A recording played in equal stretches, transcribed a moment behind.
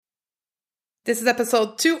This is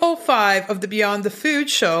episode 205 of the Beyond the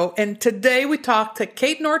Food Show, and today we talk to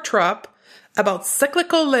Kate Northrup about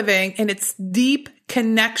cyclical living and its deep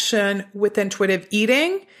connection with intuitive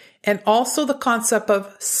eating, and also the concept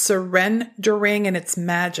of surrendering and its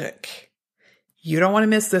magic. You don't want to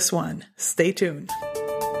miss this one. Stay tuned.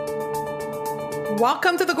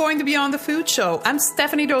 Welcome to the Going to Beyond the Food Show. I'm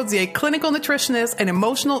Stephanie Dozier, clinical nutritionist and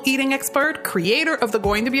emotional eating expert, creator of the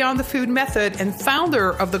Going to Beyond the Food method, and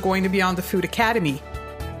founder of the Going to Beyond the Food Academy.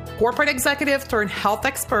 Corporate executive turned health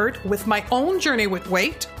expert with my own journey with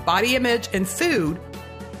weight, body image, and food.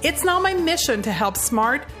 It's now my mission to help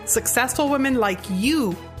smart, successful women like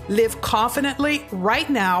you live confidently right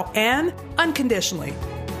now and unconditionally.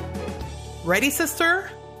 Ready,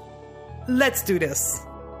 sister? Let's do this.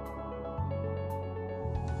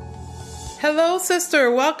 Hello, sister.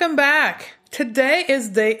 Welcome back. Today is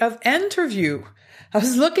day of interview. I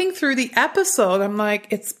was looking through the episode. I'm like,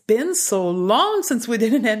 it's been so long since we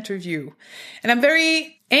did an interview. And I'm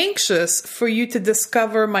very anxious for you to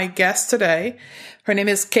discover my guest today. Her name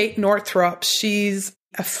is Kate Northrup. She's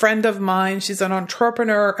a friend of mine. She's an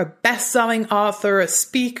entrepreneur, a best-selling author, a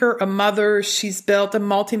speaker, a mother. She's built a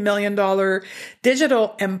multi-million-dollar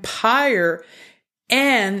digital empire.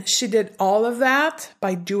 And she did all of that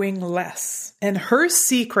by doing less. And her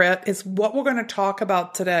secret is what we're going to talk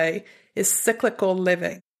about today is cyclical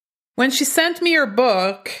living. When she sent me her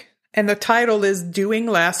book, and the title is Doing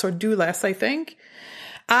Less or Do Less, I think,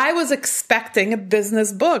 I was expecting a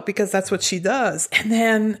business book because that's what she does. And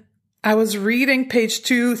then I was reading page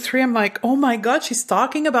 2, 3. I'm like, oh my God, she's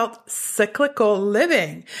talking about cyclical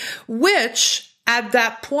living, which at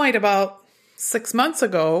that point about 6 months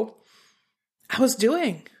ago, I was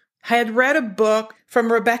doing. I had read a book from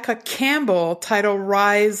Rebecca Campbell titled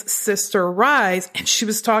Rise, Sister, Rise, and she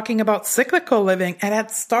was talking about cyclical living and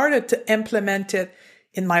had started to implement it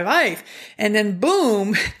in my life. And then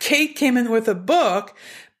boom, Kate came in with a book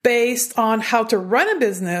based on how to run a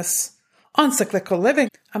business on cyclical living.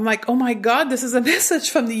 I'm like, oh my God, this is a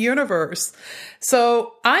message from the universe.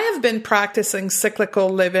 So I have been practicing cyclical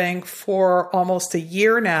living for almost a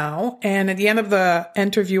year now. And at the end of the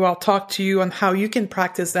interview, I'll talk to you on how you can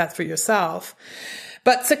practice that for yourself.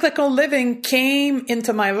 But cyclical living came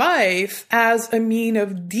into my life as a mean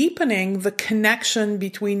of deepening the connection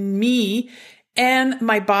between me and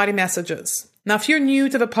my body messages. Now, if you're new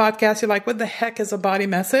to the podcast, you're like, what the heck is a body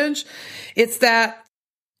message? It's that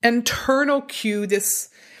internal cue, this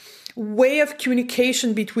way of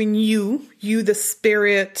communication between you, the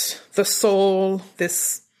spirit, the soul,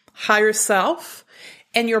 this higher self,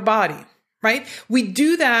 and your body, right? We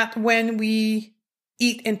do that when we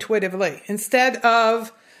eat intuitively. Instead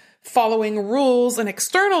of following rules and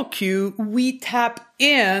external cue, we tap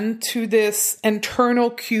into this internal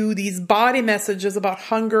cue, these body messages about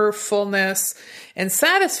hunger, fullness, and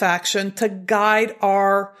satisfaction to guide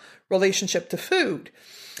our relationship to food.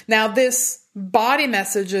 Now, this body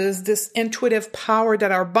messages, this intuitive power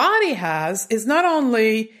that our body has is not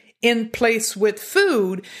only in place with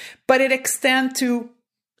food, but it extends to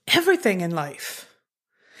everything in life.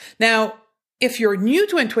 Now, if you're new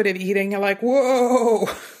to intuitive eating, you're like, whoa,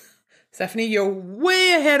 Stephanie, you're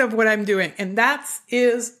way ahead of what I'm doing. And that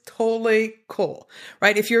is totally cool,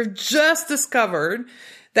 right? If you're just discovered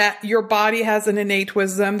that your body has an innate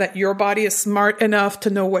wisdom, that your body is smart enough to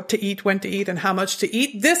know what to eat, when to eat, and how much to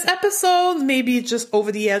eat, this episode may be just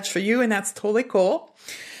over the edge for you, and that's totally cool.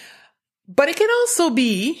 But it can also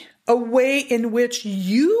be a way in which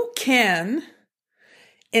you can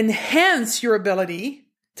enhance your ability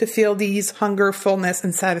to feel these hunger, fullness,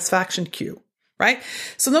 and satisfaction cue, right?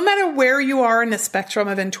 So no matter where you are in the spectrum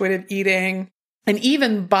of intuitive eating and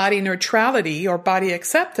even body neutrality or body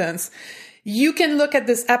acceptance, you can look at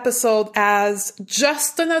this episode as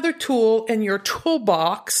just another tool in your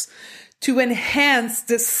toolbox to enhance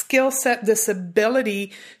this skill set, this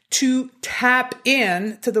ability to tap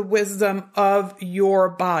in to the wisdom of your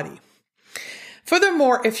body.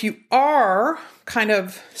 Furthermore, if you are kind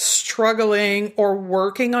of struggling or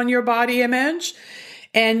working on your body image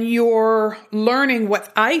and you're learning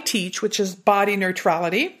what I teach, which is body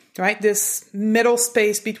neutrality, right? This middle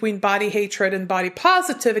space between body hatred and body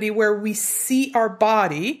positivity, where we see our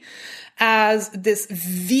body as this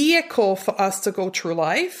vehicle for us to go through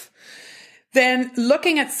life, then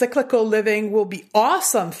looking at cyclical living will be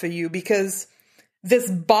awesome for you, because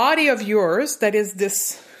this body of yours, that is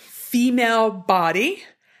this female body,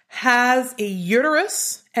 has a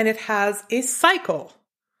uterus and it has a cycle.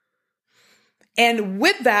 And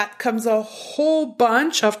with that comes a whole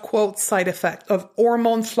bunch of, quote, side effects of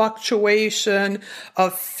hormone fluctuation,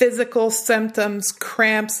 of physical symptoms,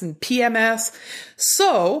 cramps, and PMS.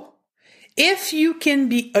 So If you can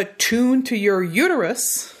be attuned to your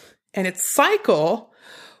uterus and its cycle,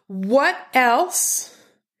 what else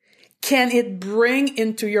can it bring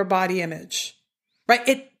into your body image, right?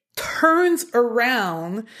 It turns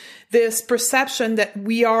around this perception that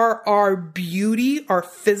we are our beauty, our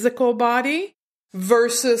physical body,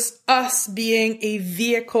 versus us being a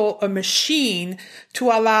vehicle, a machine to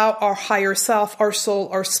allow our higher self, our soul,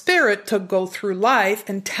 our spirit to go through life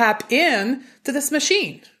and tap in to this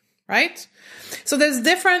machine, right? So there's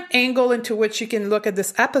different angle into which you can look at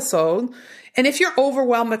this episode. And if you're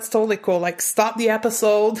overwhelmed, it's totally cool. Like, stop the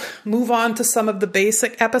episode, move on to some of the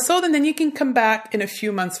basic episode, and then you can come back in a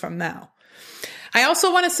few months from now. I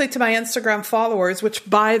also want to say to my Instagram followers, which,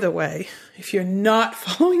 by the way, if you're not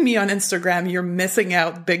following me on Instagram, you're missing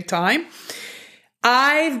out big time.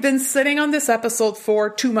 I've been sitting on this episode for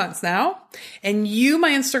 2 months now, and you,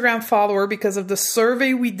 my Instagram follower, because of the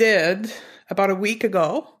survey we did about a week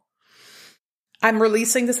ago, I'm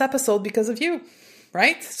releasing this episode because of you.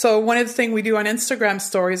 Right? So one of the things we do on Instagram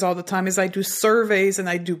stories all the time is I do surveys and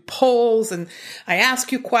I do polls and I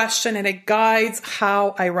ask you questions and it guides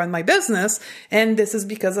how I run my business. And this is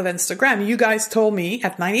because of Instagram. You guys told me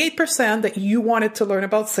at 98% that you wanted to learn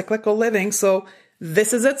about cyclical living. So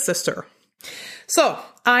this is it, sister. So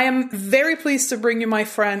I am very pleased to bring you my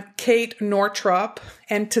friend, Kate Northrup.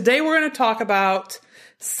 And today we're going to talk about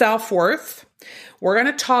self-worth. We're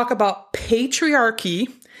going to talk about patriarchy.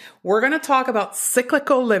 We're going to talk about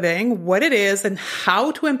cyclical living, what it is and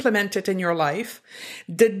how to implement it in your life,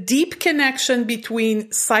 the deep connection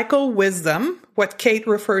between cycle wisdom, what Kate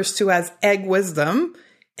refers to as egg wisdom,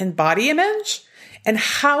 and body image, and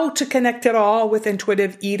how to connect it all with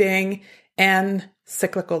intuitive eating and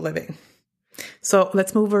cyclical living. So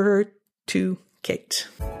let's move over to Kate.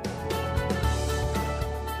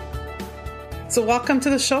 So welcome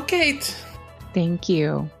to the show, Kate. Thank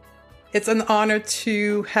you. It's an honor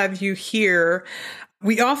to have you here.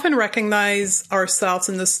 We often recognize ourselves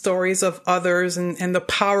in the stories of others, and the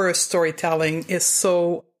power of storytelling is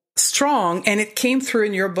so strong, and it came through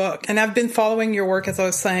in your book. And I've been following your work, as I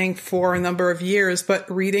was saying, for a number of years,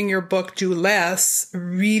 but reading your book, Do Less,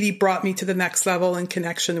 really brought me to the next level in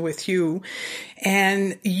connection with you.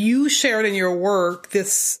 And you shared in your work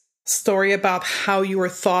this story about how you were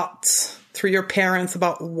taught through your parents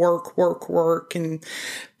about work, and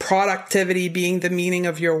productivity being the meaning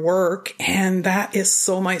of your work. And that is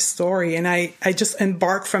so my story. And I just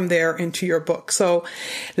embarked from there into your book. So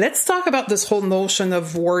let's talk about this whole notion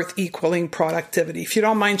of worth equaling productivity. If you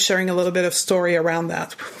don't mind sharing a little bit of story around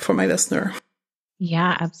that for my listener.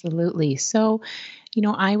 Yeah, absolutely. So,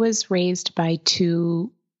 I was raised by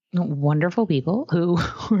two wonderful people who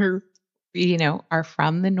were, are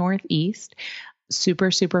from the Northeast.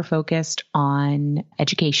 Super, super focused on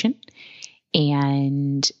education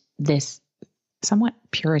and this somewhat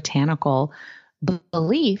puritanical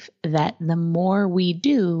belief that the more we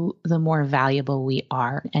do, the more valuable we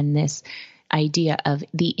are. And this idea of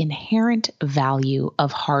the inherent value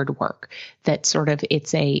of hard work, that sort of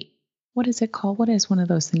what is it called? What is one of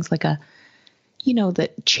those things like the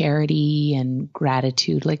charity and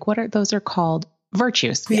gratitude? Like those are called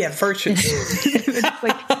virtues. Yeah, virtues. It's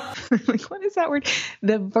like, what is that word?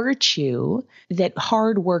 The virtue that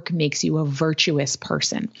hard work makes you a virtuous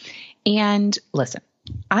person. And listen,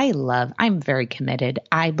 I'm very committed.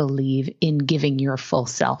 I believe in giving your full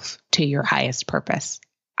self to your highest purpose.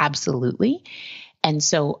 Absolutely. And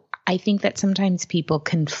so I think that sometimes people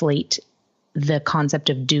conflate the concept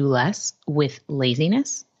of do less with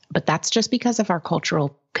laziness, but that's just because of our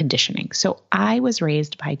cultural conditioning. So I was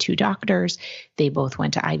raised by two doctors. They both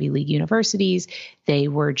went to Ivy League universities. They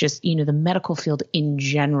were just, the medical field in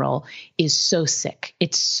general is so sick.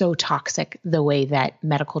 It's so toxic the way that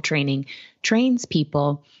medical training trains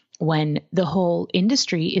people, when the whole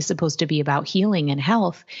industry is supposed to be about healing and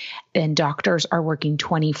health, and doctors are working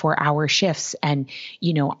 24-hour shifts. And,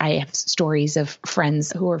 I have stories of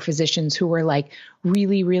friends who are physicians who were like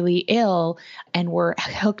really, really ill and were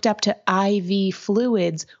hooked up to IV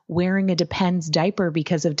fluids, wearing a Depends diaper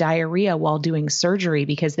because of diarrhea while doing surgery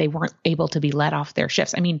because they weren't able to be let off their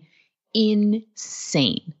shifts. I mean,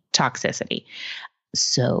 insane toxicity.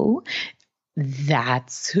 So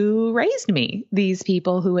that's who raised me. These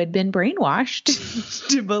people who had been brainwashed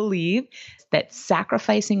to believe that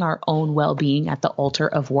sacrificing our own well-being at the altar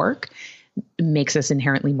of work makes us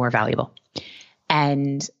inherently more valuable.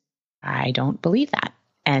 And I don't believe that.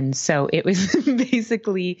 And so it was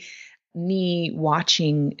basically me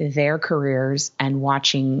watching their careers and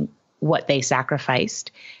watching what they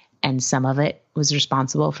sacrificed. And some of it was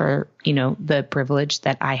responsible for, the privilege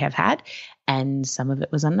that I have had. and some of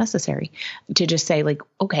it was unnecessary. To just say like,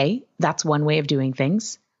 okay, that's one way of doing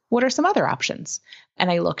things. What are some other options?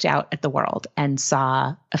 And I looked out at the world and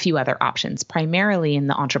saw a few other options, primarily in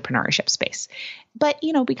the entrepreneurship space. But,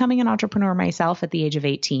 becoming an entrepreneur myself at the age of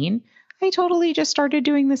 18, I totally just started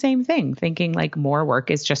doing the same thing, thinking like more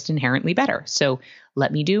work is just inherently better. So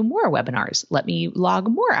let me do more webinars. Let me log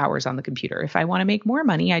more hours on the computer. If I want to make more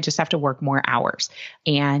money, I just have to work more hours.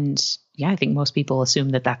 And yeah, I think most people assume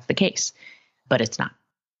that that's the case, but it's not.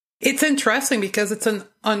 It's interesting because it's an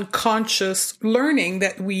unconscious learning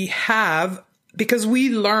that we have, because we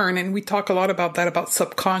learn, and we talk a lot about that, about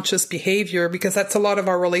subconscious behavior, because that's a lot of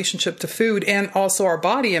our relationship to food and also our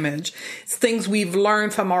body image. It's things we've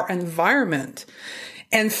learned from our environment.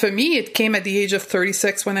 And for me, it came at the age of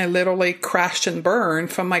 36 when I literally crashed and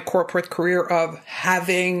burned from my corporate career of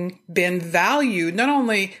having been valued, not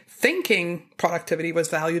only thinking productivity was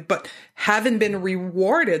valued, but having been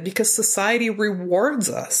rewarded, because society rewards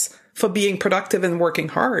us for being productive and working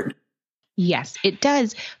hard. Yes, it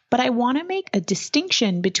does. But I want to make a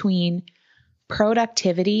distinction between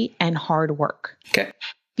productivity and hard work. Okay.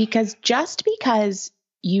 Because just because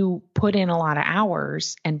you put in a lot of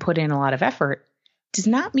hours and put in a lot of effort does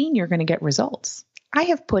not mean you're going to get results. I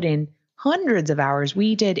have put in hundreds of hours.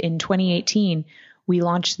 We did in 2018, we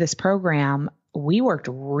launched this program. We worked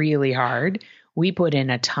really hard. We put in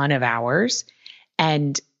a ton of hours,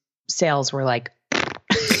 and sales were like,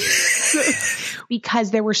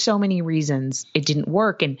 because there were so many reasons it didn't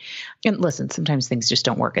work. And listen, sometimes things just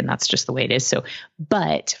don't work, and that's just the way it is. So,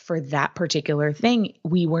 but for that particular thing,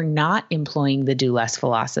 we were not employing the do less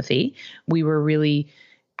philosophy. We were really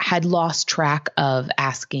had lost track of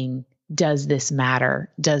asking, does this matter?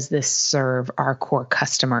 Does this serve our core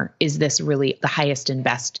customer? Is this really the highest and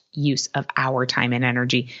best use of our time and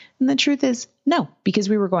energy? And the truth is no, because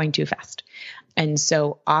we were going too fast. And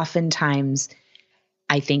so oftentimes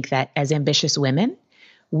I think that as ambitious women,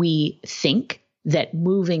 we think that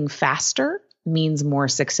moving faster means more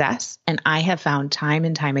success. And I have found time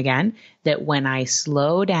and time again that when I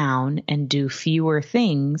slow down and do fewer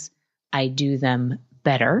things, I do them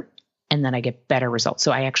better, and then I get better results.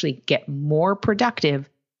 So I actually get more productive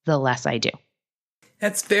the less I do.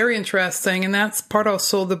 That's very interesting. And that's part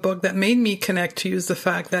also of the book that made me connect to you, is the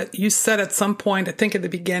fact that you said at some point, I think at the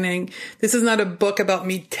beginning, this is not a book about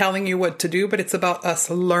me telling you what to do, but it's about us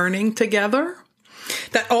learning together.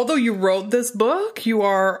 That although you wrote this book, you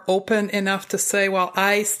are open enough to say, well,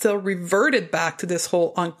 I still reverted back to this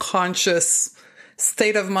whole unconscious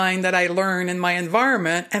state of mind that I learned in my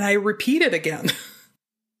environment, and I repeat it again.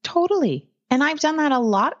 Totally. And I've done that a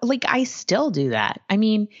lot. Like I still do that. I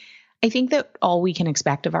mean, I think that all we can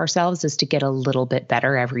expect of ourselves is to get a little bit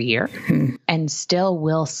better every year, and still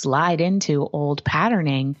we'll slide into old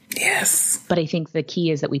patterning. Yes. But I think the key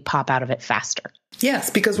is that we pop out of it faster. Yes,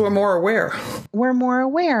 because we're more aware. We're more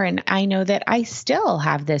aware. And I know that I still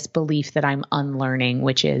have this belief that I'm unlearning,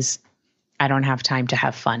 which is I don't have time to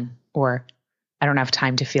have fun, or I don't have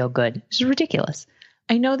time to feel good. It's ridiculous.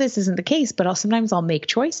 I know this isn't the case, but sometimes I'll make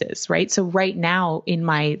choices, right? So right now in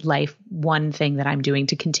my life, one thing that I'm doing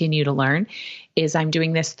to continue to learn is I'm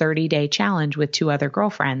doing this 30-day challenge with 2 other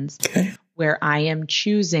girlfriends, where I am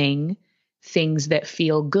choosing things that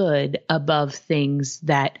feel good above things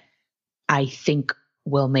that I think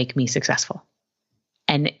will make me successful.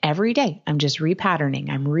 And every day I'm just repatterning.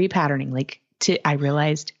 I'm repatterning. I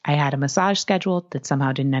realized I had a massage scheduled that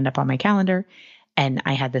somehow didn't end up on my calendar. And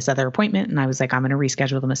I had this other appointment, and I was like, I'm going to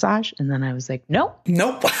reschedule the massage. And then I was like, nope.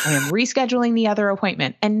 I am rescheduling the other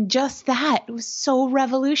appointment. And just that, it was so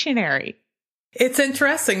revolutionary. It's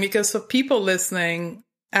interesting because for people listening,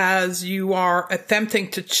 as you are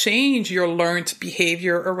attempting to change your learned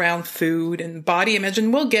behavior around food and body image,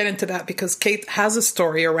 and we'll get into that because Kate has a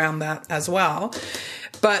story around that as well.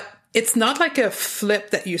 But it's not like a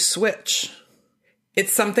flip that you switch.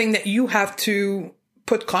 It's something that you have to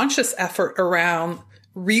put conscious effort around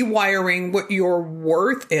rewiring what your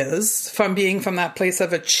worth is, from being from that place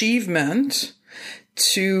of achievement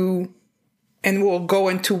to, and we'll go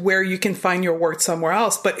into where you can find your worth somewhere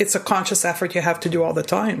else, but it's a conscious effort you have to do all the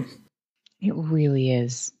time. It really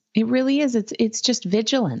is. It really is. It's just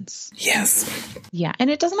vigilance. Yes. Yeah. And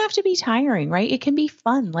it doesn't have to be tiring, right? It can be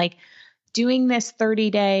fun. Like doing this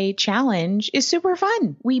 30-day challenge is super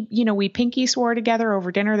fun. We pinky swore together over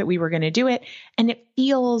dinner that we were going to do it, and it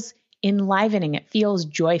feels enlivening. It feels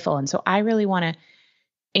joyful. And so I really want to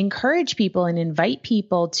encourage people and invite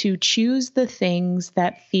people to choose the things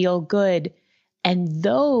that feel good. And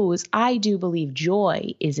those, I do believe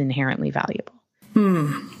joy is inherently valuable.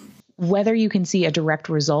 Whether you can see a direct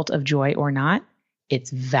result of joy or not, it's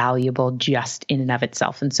valuable just in and of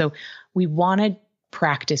itself. And so we want to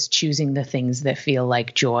practice choosing the things that feel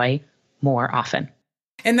like joy more often.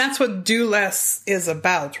 And that's what Do Less is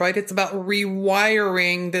about, right? It's about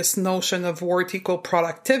rewiring this notion of worth equal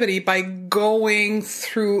productivity by going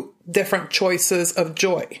through different choices of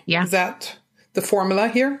joy. Yeah. Is that the formula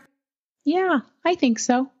here? Yeah, I think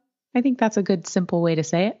so. I think that's a good, simple way to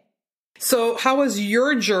say it. So how was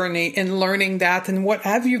your journey in learning that, and what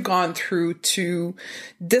have you gone through to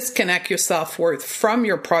disconnect your self-worth from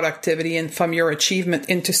your productivity and from your achievement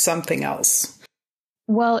into something else?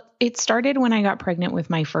 Well, it started when I got pregnant with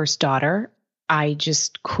my first daughter. I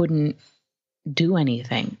just couldn't do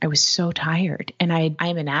anything. I was so tired. And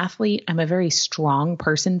I'm an athlete. I'm a very strong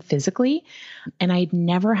person physically. And I'd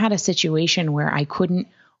never had a situation where I couldn't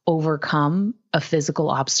overcome a physical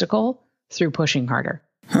obstacle through pushing harder.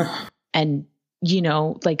 And,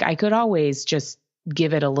 like I could always just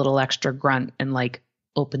give it a little extra grunt and like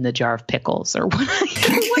open the jar of pickles or whatever,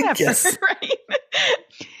 Yes. right?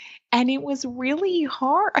 And it was really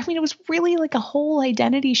hard. I mean, it was really like a whole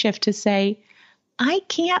identity shift to say, I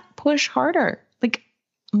can't push harder. Like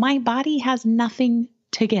my body has nothing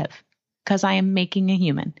to give because I am making a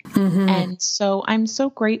human. Mm-hmm. And so I'm so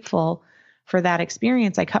grateful for that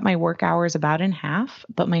experience. I cut my work hours about in half,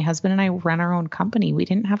 but my husband and I run our own company. We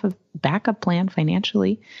didn't have a backup plan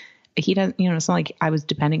financially. He doesn't, it's not like I was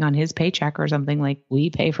depending on his paycheck or something. Like we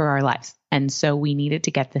pay for our lives. And so we needed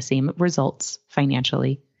to get the same results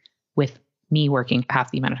financially with me working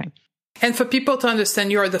half the amount of time. And for people to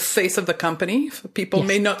understand, you are the face of the company. People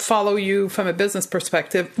may not follow you from a business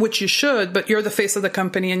perspective, which you should, but you're the face of the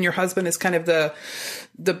company and your husband is kind of the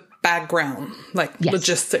background, like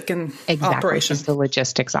logistic and operation. It's the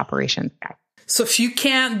logistics operation. So if you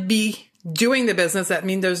can't be doing the business, that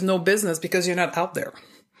means there's no business because you're not out there.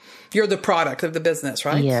 You're the product of the business,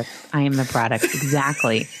 right? Yes, I am the product.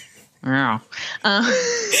 Exactly.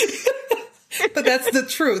 But that's the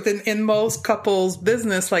truth. In most couples'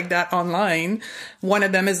 business like that online, one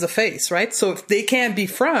of them is the face, right? So if they can't be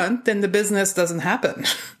front, then the business doesn't happen.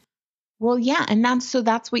 Well, yeah. And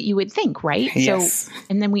that's what you would think, right? Yes. So,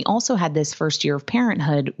 and then we also had this first year of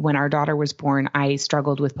parenthood. When our daughter was born, I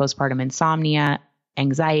struggled with postpartum insomnia,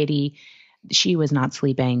 anxiety. She was not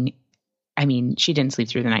sleeping. I mean, she didn't sleep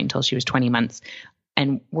through the night until she was 20 months.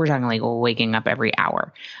 And we're talking like waking up every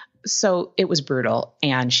hour. So it was brutal,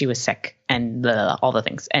 and she was sick and all the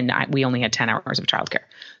things. And we only had 10 hours of childcare.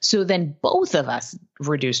 So then both of us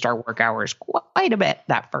reduced our work hours quite a bit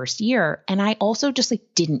that first year. And I also just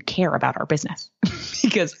didn't care about our business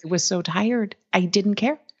because I was so tired. I didn't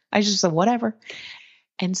care. I just said, whatever.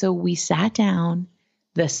 And so we sat down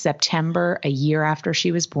the September, a year after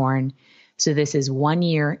she was born. So this is 1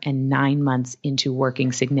 year and 9 months into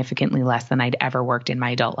working significantly less than I'd ever worked in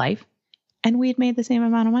my adult life. And we had made the same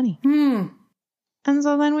amount of money. And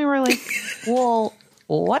so then we were like, well,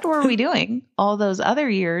 what were we doing all those other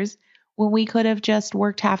years when we could have just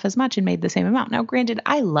worked half as much and made the same amount? Now, granted,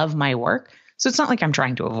 I love my work. So it's not like I'm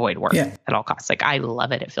trying to avoid work at all costs. Like I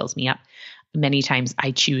love it. It fills me up. Many times I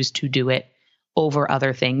choose to do it over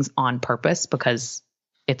other things on purpose because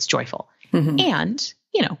it's joyful. Mm-hmm. And,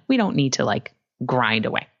 we don't need to grind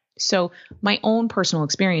away. So my own personal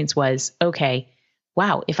experience was, okay,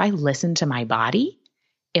 wow, if I listen to my body,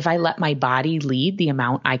 if I let my body lead the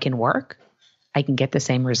amount I can work, I can get the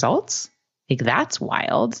same results. That's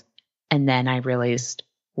wild. And then I realized,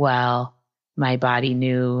 well, my body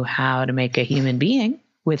knew how to make a human being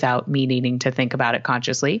without me needing to think about it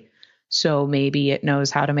consciously. So maybe it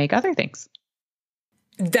knows how to make other things.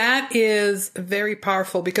 That is very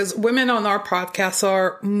powerful because women on our podcast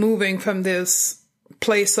are moving from this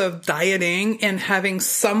place of dieting and having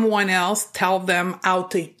someone else tell them how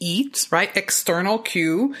to eat, right? External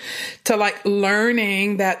cue, to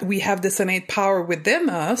learning that we have this innate power within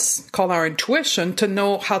us called our intuition to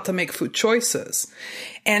know how to make food choices.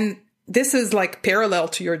 And this is parallel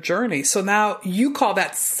to your journey. So now you call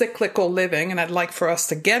that cyclical living. And I'd like for us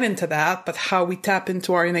to get into that, but how we tap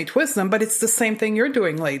into our innate wisdom. But it's the same thing you're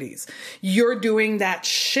doing, ladies. You're doing that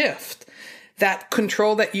shift, that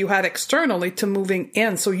control that you had externally to moving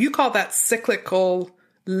in. So you call that cyclical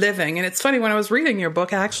living. And it's funny, when I was reading your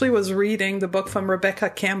book, I actually was reading the book from Rebecca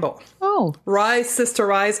Campbell. Oh. Rise, Sister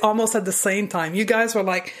Rise, almost at the same time. You guys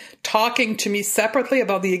were talking to me separately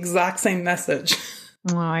about the exact same message.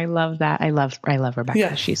 Oh, I love that. I love Rebecca.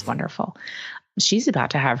 Yeah. She's wonderful. She's about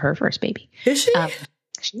to have her first baby. Is she?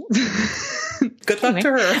 She is. Good luck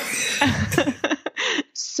to her.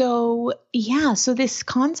 So this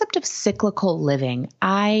concept of cyclical living,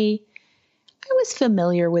 I I was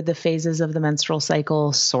familiar with the phases of the menstrual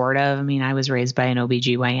cycle, sort of. I mean, I was raised by an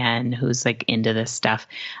OBGYN who's like into this stuff.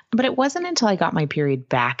 But it wasn't until I got my period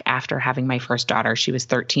back after having my first daughter. She was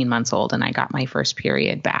 13 months old and I got my first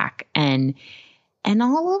period back. And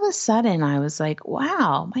all of a sudden I was like,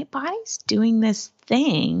 wow, my body's doing this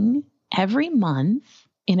thing every month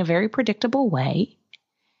in a very predictable way.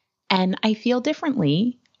 And I feel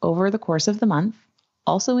differently over the course of the month,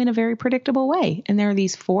 also in a very predictable way. And there are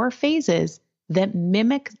these 4 phases that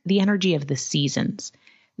mimic the energy of the seasons,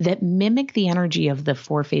 that mimic the energy of the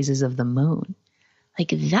 4 phases of the moon.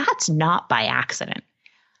 Like, that's not by accident.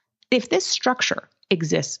 If this structure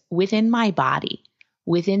exists within my body,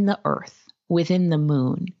 within the earth, within the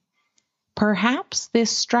moon, perhaps this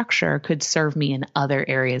structure could serve me in other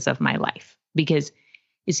areas of my life, because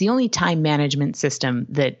it's the only time management system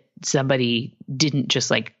that somebody didn't just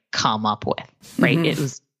like come up with, right? Mm-hmm. It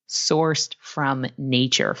was sourced from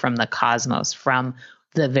nature, from the cosmos, from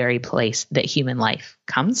the very place that human life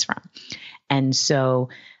comes from. And so,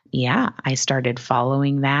 yeah, I started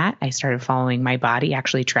following that. I started following my body,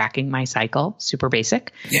 actually tracking my cycle, super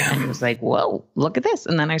basic. Yeah. And it was like, whoa, look at this.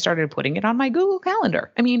 And then I started putting it on my Google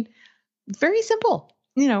Calendar. I mean, very simple.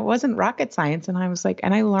 You know, it wasn't rocket science. And I was like,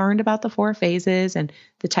 and I learned about the 4 phases and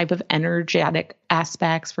the type of energetic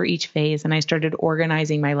aspects for each phase. And I started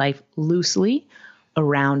organizing my life loosely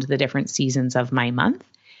around the different seasons of my month.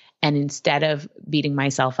 And instead of beating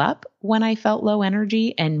myself up when I felt low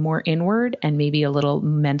energy and more inward and maybe a little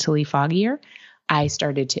mentally foggier, I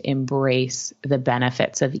started to embrace the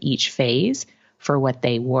benefits of each phase for what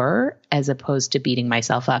they were, as opposed to beating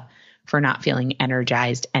myself up for not feeling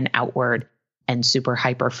energized and outward and super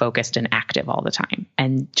hyper focused and active all the time.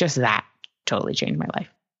 And just that totally changed my life.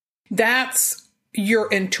 That's your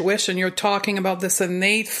intuition. You're talking about this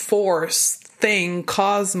innate force thing,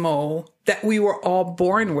 cosmo, that we were all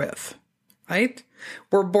born with, right?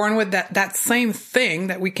 We're born with that same thing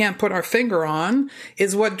that we can't put our finger on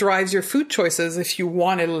is what drives your food choices if you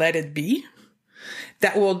want to let it be.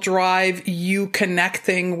 That will drive you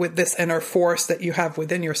connecting with this inner force that you have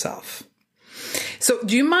within yourself. So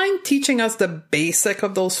do you mind teaching us the basic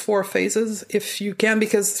of those 4 phases if you can?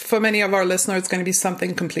 Because for many of our listeners, it's going to be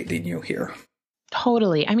something completely new here.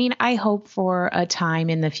 Totally. I mean, I hope for a time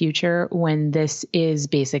in the future when this is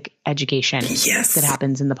basic education that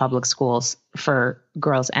happens in the public schools for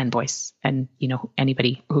girls and boys and, you know,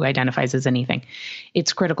 anybody who identifies as anything.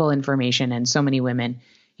 It's critical information. And so many women,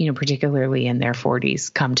 you know, particularly in their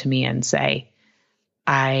 40s, come to me and say,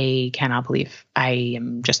 I cannot believe I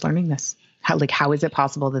am just learning this. How is it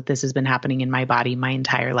possible that this has been happening in my body my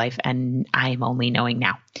entire life and I'm only knowing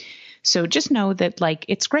now? So just know that like,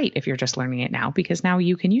 it's great if you're just learning it now, because now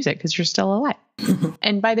you can use it because you're still alive.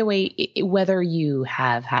 And by the way, whether you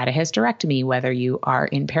have had a hysterectomy, whether you are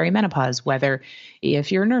in perimenopause, whether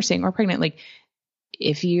if you're nursing or pregnant, like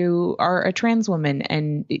if you are a trans woman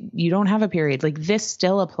and you don't have a period, like this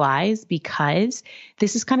still applies because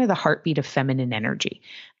this is kind of the heartbeat of feminine energy.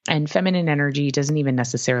 And feminine energy doesn't even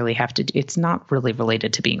necessarily have to, it's not really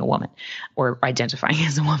related to being a woman or identifying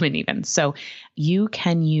as a woman even. So you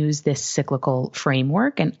can use this cyclical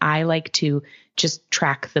framework. And I like to just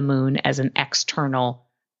track the moon as an external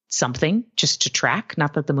something just to track.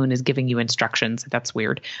 Not that the moon is giving you instructions. That's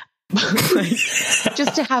weird.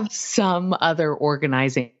 Just to have some other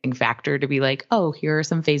organizing factor to be like, oh, here are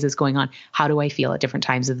some phases going on. How do I feel at different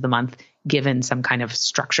times of the month, given some kind of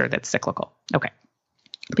structure that's cyclical? Okay.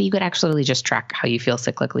 But you could actually just track how you feel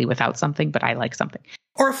cyclically without something, but I like something.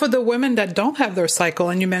 Or for the women that don't have their cycle,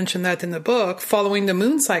 and you mentioned that in the book, following the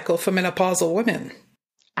moon cycle for menopausal women.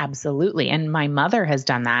 Absolutely. And my mother has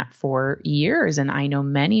done that for years. And I know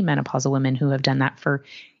many menopausal women who have done that for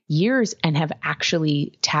years and have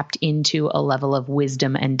actually tapped into a level of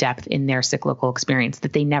wisdom and depth in their cyclical experience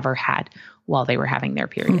that they never had while they were having their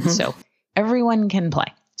period. Mm-hmm. So everyone can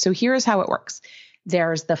play. So here's how it works.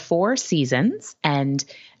 There's the 4 seasons, and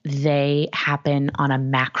they happen on a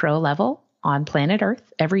macro level on planet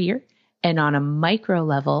Earth every year, and on a micro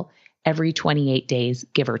level every 28 days,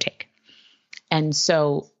 give or take. And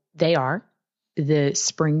so they are the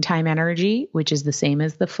springtime energy, which is the same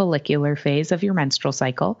as the follicular phase of your menstrual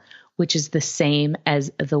cycle, which is the same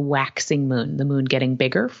as the waxing moon, the moon getting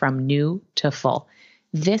bigger from new to full.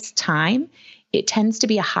 This time, it tends to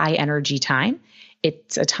be a high energy time.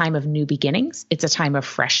 It's a time of new beginnings. It's a time of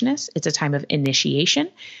freshness. It's a time of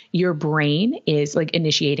initiation. Your brain is like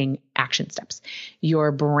initiating action steps.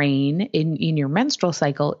 Your brain in your menstrual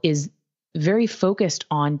cycle is very focused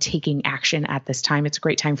on taking action at this time. It's a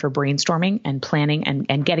great time for brainstorming and planning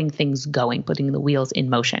and getting things going, putting the wheels in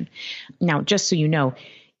motion. Now, just so you know,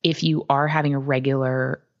 if you are having a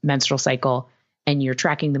regular menstrual cycle and you're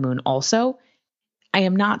tracking the moon also, I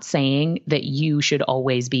am not saying that you should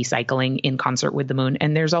always be cycling in concert with the moon.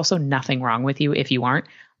 And there's also nothing wrong with you if you aren't.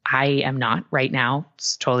 I am not right now.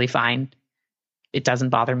 It's totally fine. It doesn't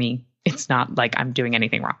bother me. It's not like I'm doing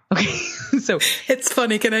anything wrong. Okay. So it's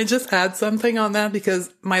funny. Can I just add something on that? Because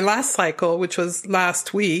my last cycle, which was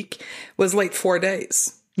last week, was late 4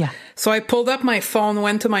 days. yeah, So I pulled up my phone,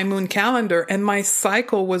 went to my moon calendar, and my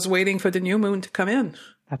cycle was waiting for the new moon to come in.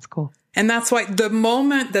 that's cool. And that's why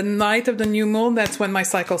the night of the new moon, that's when my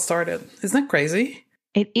cycle started. Isn't that crazy?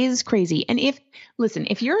 It is crazy. And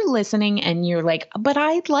if you're listening and you're like, but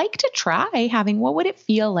I'd like to try what would it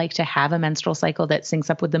feel like to have a menstrual cycle that syncs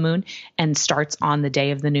up with the moon and starts on the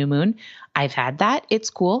day of the new moon? I've had that. It's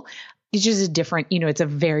cool. It's just a different, it's a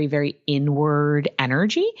very, very inward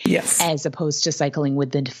energy. Yes. As opposed to cycling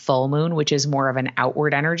with the full moon, which is more of an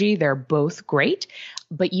outward energy. They're both great,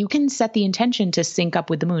 but you can set the intention to sync up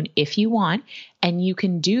with the moon if you want. And you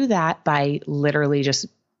can do that by literally just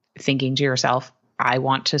thinking to yourself, I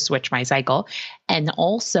want to switch my cycle, and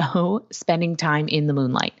also spending time in the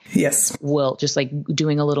moonlight. Yes. Will just like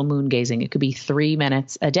doing a little moon gazing. It could be 3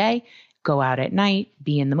 minutes a day, go out at night,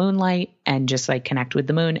 be in the moonlight and just like connect with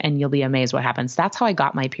the moon, and you'll be amazed what happens. That's how I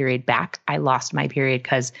got my period back. I lost my period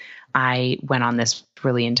because I went on this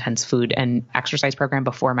really intense food and exercise program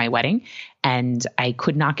before my wedding, and I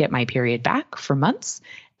could not get my period back for months.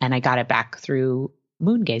 And I got it back through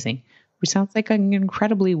moon gazing, which sounds like an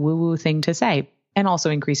incredibly woo-woo thing to say. And also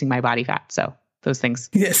increasing my body fat. So those things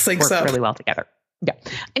work really well together. Yeah.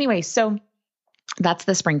 Anyway, so that's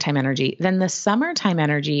the springtime energy. Then the summertime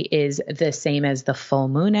energy is the same as the full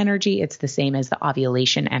moon energy. It's the same as the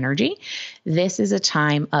ovulation energy. This is a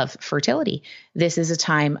time of fertility. This is a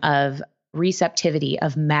time of receptivity,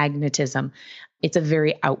 of magnetism. It's a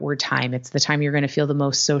very outward time. It's the time you're going to feel the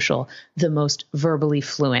most social, the most verbally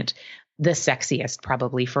fluent, the sexiest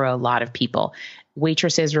probably for a lot of people.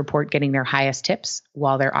 Waitresses report getting their highest tips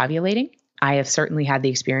while they're ovulating. I have certainly had the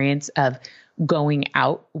experience of going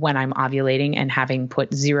out when I'm ovulating and having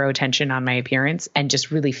put zero attention on my appearance and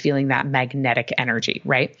just really feeling that magnetic energy,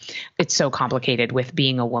 right? It's so complicated with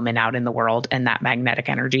being a woman out in the world and that magnetic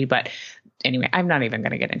energy. But anyway, I'm not even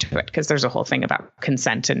going to get into it because there's a whole thing about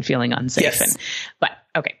consent and feeling unsafe. Yes. But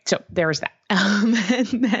okay, so there's that.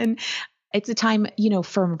 And then it's a time,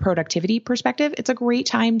 from a productivity perspective, it's a great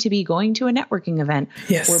time to be going to a networking event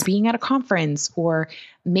or being at a conference or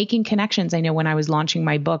making connections. I know when I was launching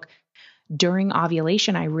my book during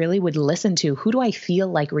ovulation, I really would listen to who do I feel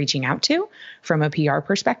like reaching out to from a PR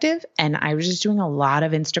perspective. And I was just doing a lot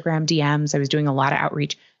of Instagram DMs. I was doing a lot of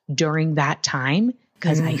outreach during that time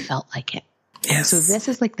because I felt like it. Yes. So this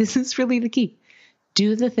is really the key.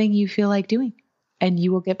 Do the thing you feel like doing. And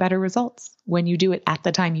you will get better results when you do it at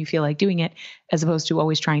the time you feel like doing it, as opposed to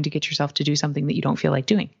always trying to get yourself to do something that you don't feel like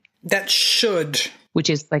doing. That should.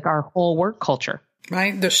 Which is like our whole work culture.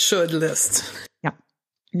 Right? The should list. Yeah.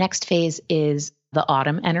 Next phase is the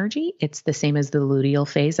autumn energy. It's the same as the luteal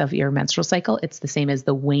phase of your menstrual cycle. It's the same as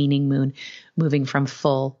the waning moon, moving from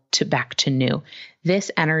full to back to new.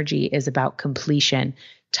 This energy is about completion,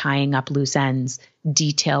 tying up loose ends,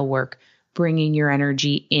 detail work, bringing your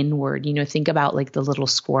energy inward. Think about like the little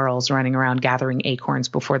squirrels running around gathering acorns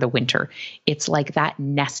before the winter. It's like that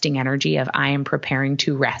nesting energy of I am preparing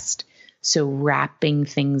to rest. So wrapping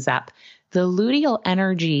things up. The luteal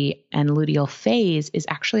energy and luteal phase is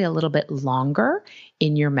actually a little bit longer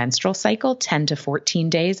in your menstrual cycle, 10 to 14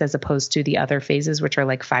 days, as opposed to the other phases, which are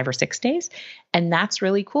like 5 or 6 days. And that's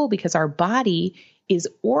really cool because our body is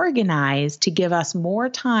organized to give us more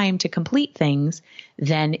time to complete things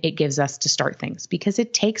than it gives us to start things because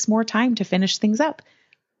it takes more time to finish things up.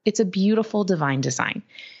 It's a beautiful divine design.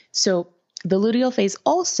 So the luteal phase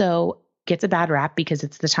also gets a bad rap because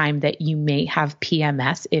it's the time that you may have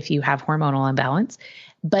PMS if you have hormonal imbalance,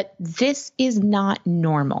 but this is not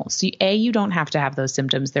normal. So you don't have to have those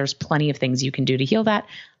symptoms. There's plenty of things you can do to heal that.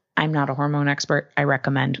 I'm not a hormone expert. I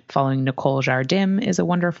recommend following Nicole Jardim is a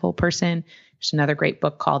wonderful person. There's another great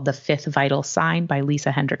book called The Fifth Vital Sign by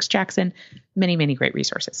Lisa Hendricks Jackson. Many, many great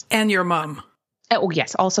resources. And your mom. Oh,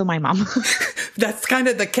 yes. Also my mom. That's kind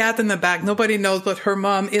of the cat in the bag. Nobody knows, but her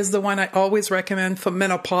mom is the one I always recommend for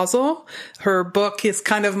menopausal. Her book is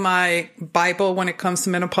kind of my Bible when it comes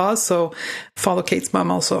to menopause. So follow Kate's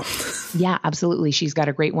mom also. Yeah, absolutely. She's got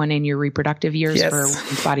a great one in your reproductive years for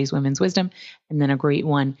Women's Bodies, Women's Wisdom, and then a great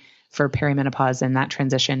one for perimenopause and that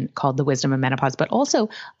transition called The Wisdom of Menopause, but also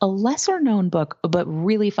a lesser known book, but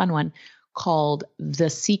really fun one called The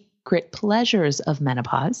Secret Pleasures of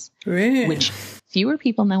Menopause, which fewer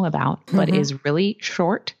people know about, but is really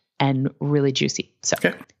short and really juicy. So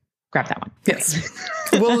grab that one. Yes.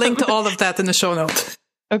 We'll link to all of that in the show notes.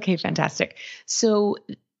 Okay, fantastic. So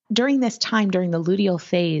during this time, during the luteal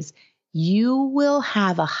phase, you will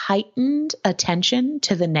have a heightened attention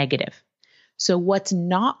to the negative. So what's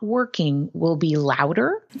not working will be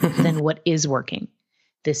louder than what is working.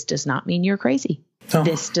 This does not mean you're crazy. Oh.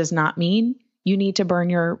 This does not mean you need to burn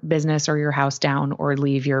your business or your house down or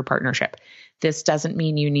leave your partnership. This doesn't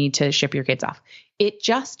mean you need to ship your kids off. It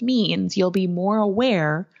just means you'll be more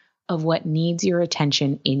aware of what needs your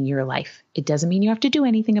attention in your life. It doesn't mean you have to do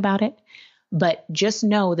anything about it, but just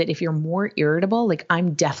know that if you're more irritable, like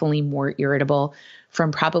I'm definitely more irritable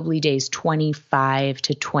from probably days 25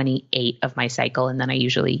 to 28 of my cycle. And then I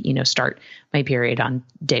usually, start my period on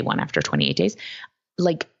day 1 after 28 days.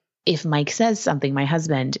 Like if Mike says something, my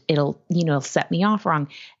husband, it'll set me off wrong.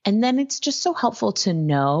 And then it's just so helpful to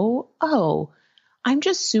know, oh, I'm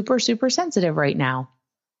just super, super sensitive right now.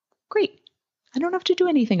 Great. I don't have to do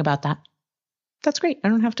anything about that. That's great. I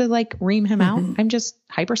don't have to ream him out. I'm just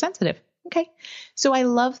hypersensitive. Okay. So I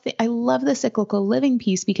love the cyclical living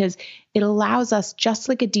piece because it allows us, just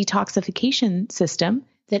like a detoxification system,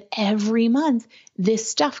 that every month this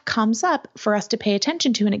stuff comes up for us to pay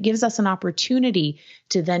attention to, and it gives us an opportunity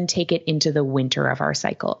to then take it into the winter of our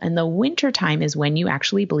cycle. And the winter time is when you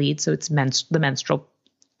actually bleed. So it's the menstrual.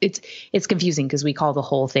 It's confusing because we call the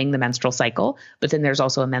whole thing the menstrual cycle, but then there's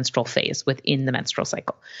also a menstrual phase within the menstrual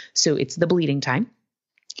cycle. So it's the bleeding time.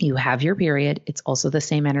 You have your period. It's also the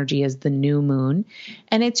same energy as the new moon,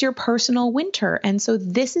 and it's your personal winter. And so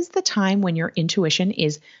this is the time when your intuition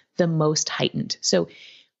is the most heightened. So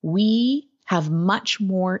we have much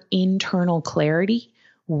more internal clarity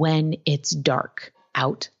when it's dark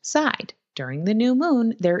outside. During the new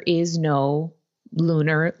moon, there is no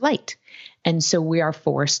lunar light. And so we are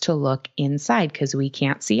forced to look inside because we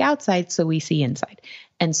can't see outside, so we see inside.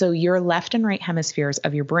 And so your left and right hemispheres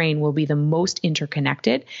of your brain will be the most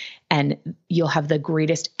interconnected, and you'll have the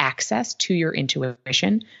greatest access to your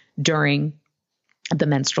intuition during the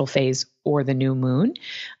menstrual phase or the new moon,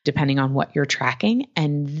 depending on what you're tracking.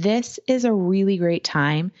 And this is a really great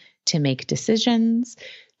time to make decisions,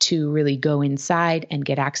 to really go inside and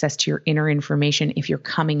get access to your inner information. If you're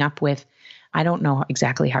coming up with, I don't know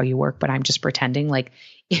exactly how you work, but I'm just pretending like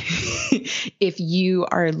if you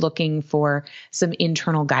are looking for some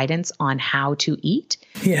internal guidance on how to eat,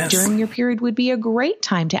 yes, during your period would be a great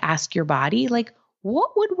time to ask your body, like,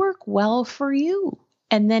 what would work well for you?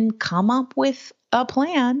 And then come up with a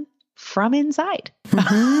plan from inside.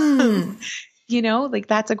 Mm-hmm.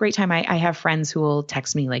 That's a great time. I have friends who will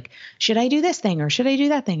text me like, should I do this thing or should I do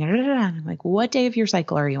that thing? And I'm like, what day of your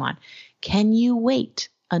cycle are you on? Can you wait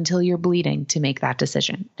until you're bleeding to make that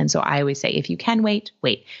decision? And so I always say, if you can wait.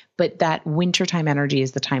 But that wintertime energy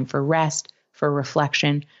is the time for rest, for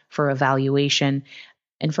reflection, for evaluation,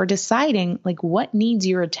 and for deciding what needs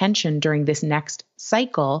your attention during this next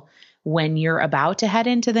cycle. When you're about to head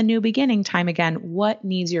into the new beginning time again, what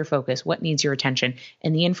needs your focus? What needs your attention?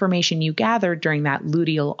 And the information you gathered during that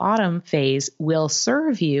luteal autumn phase will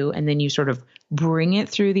serve you. And then you sort of bring it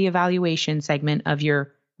through the evaluation segment of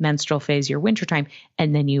your menstrual phase, your wintertime,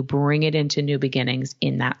 and then you bring it into new beginnings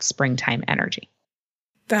in that springtime energy.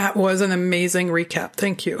 That was an amazing recap.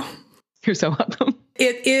 Thank you. You're so welcome.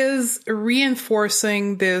 It is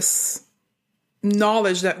reinforcing this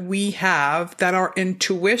knowledge that we have, that our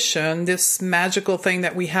intuition, this magical thing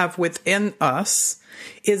that we have within us,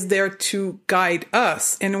 is there to guide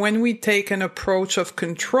us. And when we take an approach of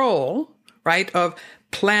control, right, of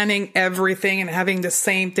planning everything and having the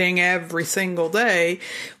same thing every single day,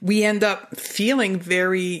 we end up feeling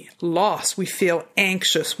very lost. We feel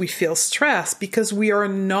anxious. We feel stressed because we are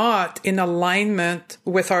not in alignment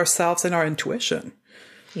with ourselves and our intuition.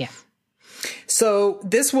 Yeah. So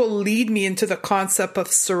this will lead me into the concept of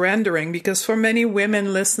surrendering, because for many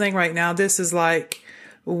women listening right now, this is like,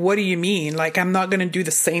 what do you mean? I'm not going to do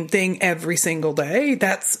the same thing every single day.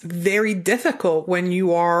 That's very difficult when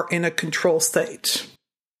you are in a control state.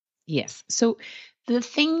 Yes. So the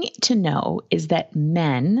thing to know is that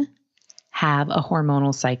men have a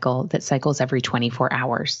hormonal cycle that cycles every 24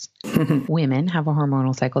 hours. Women have a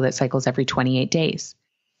hormonal cycle that cycles every 28 days.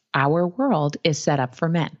 Our world is set up for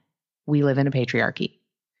men. We live in a patriarchy.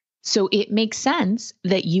 So it makes sense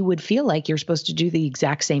that you would feel like you're supposed to do the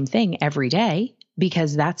exact same thing every day,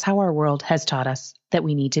 because that's how our world has taught us that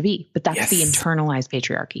we need to be. But that's the internalized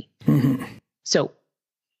patriarchy. Mm-hmm. So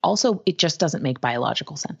also, it just doesn't make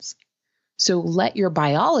biological sense. So let your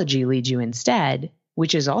biology lead you instead,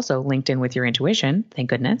 which is also linked in with your intuition. Thank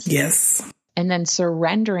goodness. Yes. And then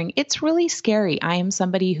surrendering. It's really scary. I am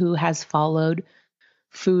somebody who has followed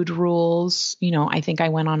food rules. I think I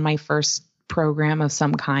went on my first program of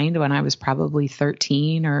some kind when I was probably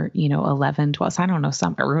 13 or, 11, 12. I don't know,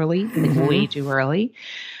 some early, like way too early.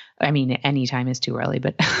 I mean, any time is too early,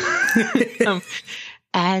 but,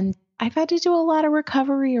 and I've had to do a lot of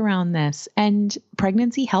recovery around this, and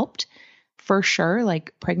pregnancy helped for sure.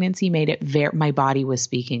 Like pregnancy made it my body was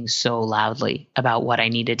speaking so loudly about what I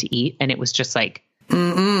needed to eat. And it was just like,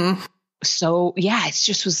 so yeah, it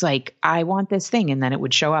just was like, I want this thing. And then it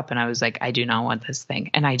would show up and I was like, I do not want this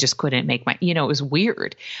thing. And I just couldn't make it was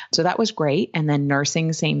weird. So that was great. And then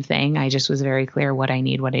nursing, same thing. I just was very clear what I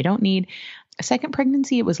need, what I don't need. A second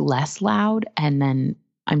pregnancy, it was less loud. And then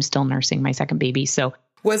I'm still nursing my second baby. So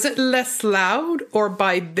was it less loud, or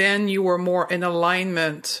by then you were more in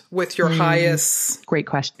alignment with your highest great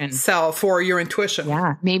question self or your intuition?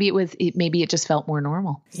 Yeah. Maybe it just felt more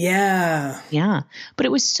normal. Yeah. Yeah. But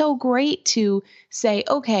it was so great to say,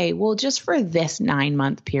 okay, well, just for this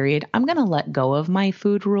 9-month period, I'm going to let go of my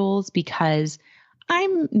food rules because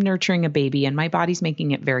I'm nurturing a baby and my body's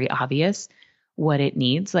making it very obvious what it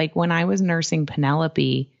needs. Like when I was nursing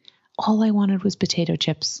Penelope, all I wanted was potato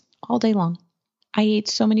chips all day long. I ate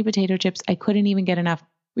so many potato chips. I couldn't even get enough.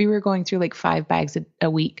 We were going through like 5 bags a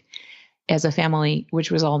week as a family,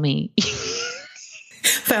 which was all me.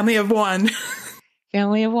 Family of one.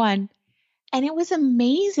 Family of one. And it was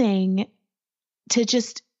amazing to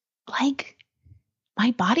just like,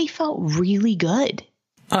 my body felt really good.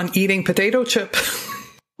 On eating potato chip.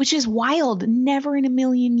 Which is wild. Never in a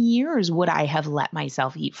million years would I have let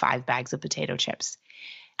myself eat 5 bags of potato chips.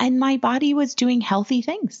 And my body was doing healthy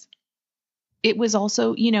things. It was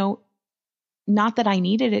also, not that I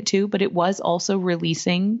needed it to, but it was also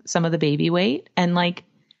releasing some of the baby weight. And like,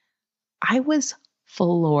 I was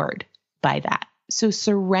floored by that. So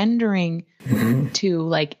surrendering to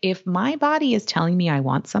like, if my body is telling me I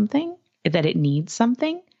want something, that it needs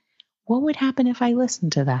something, what would happen if I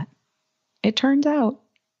listened to that? It turns out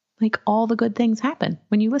like all the good things happen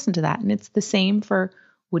when you listen to that. And it's the same for,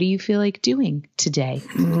 what do you feel like doing today?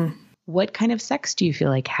 What kind of sex do you feel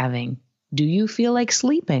like having? Do you feel like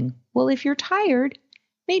sleeping? Well, if you're tired,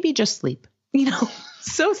 maybe just sleep.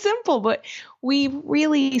 So simple. But we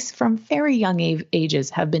really, from very young ages,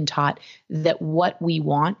 have been taught that what we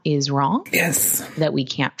want is wrong. Yes. That we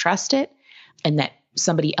can't trust it, and that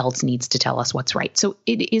somebody else needs to tell us what's right. So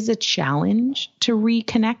it is a challenge to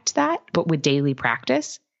reconnect that, but with daily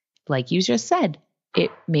practice, like you just said,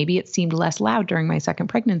 maybe it seemed less loud during my second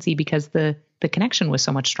pregnancy because the connection was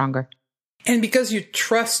so much stronger. And because you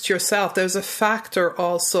trust yourself, there's a factor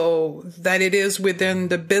also that it is within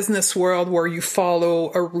the business world where you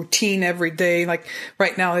follow a routine every day. Like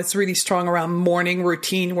right now, it's really strong around morning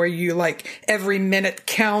routine where you like every minute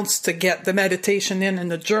counts to get the meditation in and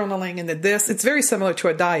the journaling and the this. It's very similar to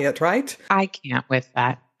a diet, right? I can't with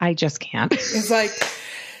that. I just can't. It's like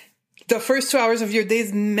the first 2 hours of your day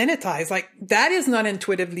is minutized. Like that is not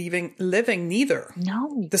intuitive living neither.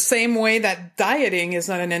 No. The same way that dieting is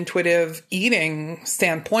not an intuitive eating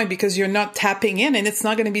standpoint, because you're not tapping in, and it's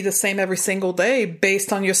not going to be the same every single day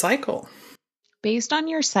based on your cycle. Based on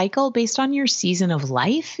your cycle, based on your season of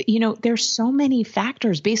life, there's so many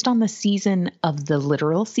factors based on the season of the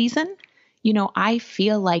literal season. I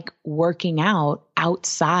feel like working out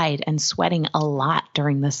outside and sweating a lot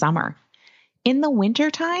during the summer. In the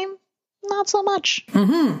wintertime, not so much.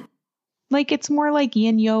 Like it's more like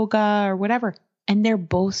yin yoga or whatever. And they're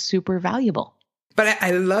both super valuable. But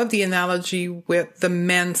I love the analogy with the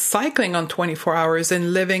men cycling on 24 hours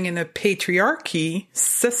and living in a patriarchy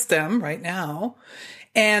system right now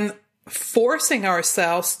and forcing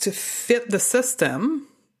ourselves to fit the system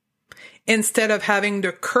instead of having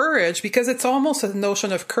the courage, because it's almost a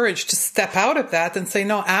notion of courage to step out of that and say,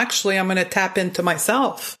 no, actually, I'm going to tap into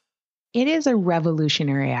myself. It is a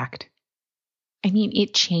revolutionary act. I mean,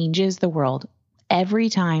 it changes the world. Every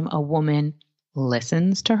time a woman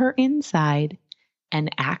listens to her inside and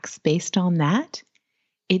acts based on that,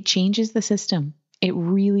 it changes the system. It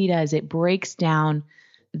really does. It breaks down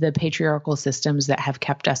the patriarchal systems that have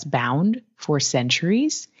kept us bound for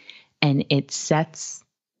centuries, and it sets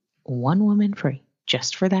one woman free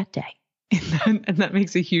just for that day. And that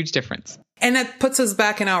makes a huge difference. And that puts us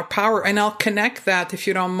back in our power. And I'll connect that, if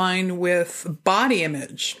you don't mind, with body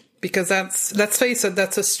image. Because let's face it,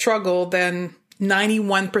 that's a struggle that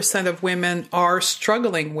 91% of women are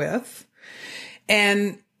struggling with.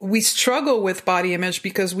 And we struggle with body image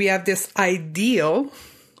because we have this ideal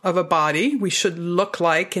of a body we should look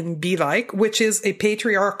like and be like, which is a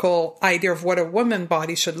patriarchal idea of what a woman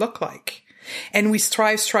body should look like. And we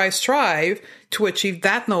strive to achieve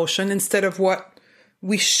that notion instead of what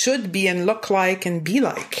we should be and look like and be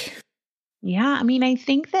like. Yeah. I mean, I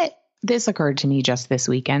think that This occurred to me just this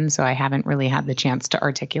weekend, so I haven't really had the chance to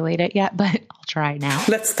articulate it yet, but I'll try now.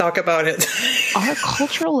 Let's talk about it. Our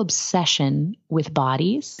cultural obsession with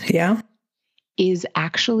bodies is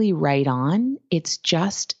actually right on. It's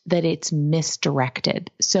just that it's misdirected.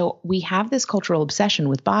 So we have this cultural obsession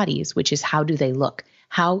with bodies, which is how do they look?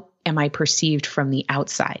 How am I perceived from the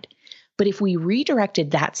outside? But if we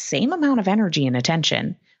redirected that same amount of energy and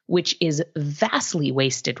attention, which is vastly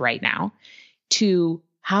wasted right now, to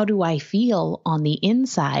how do I feel on the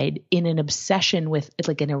inside in an obsession with,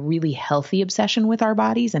 like in a really healthy obsession with our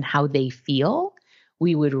bodies and how they feel,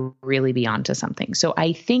 we would really be onto something. So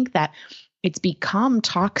I think that it's become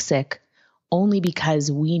toxic only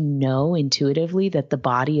because we know intuitively that the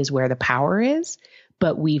body is where the power is,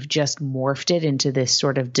 but we've just morphed it into this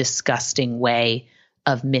sort of disgusting way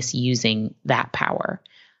of misusing that power.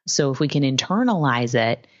 So if we can internalize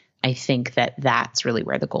it, I think that that's really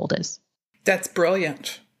where the gold is. That's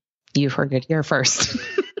brilliant. You've heard it here first.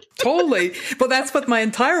 Totally. But that's what my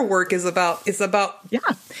entire work is about. It's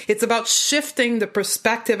about shifting the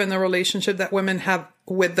perspective and the relationship that women have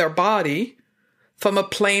with their body from a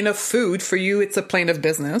plane of food. For you, it's a plane of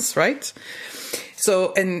business, right?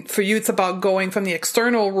 So, and for you, it's about going from the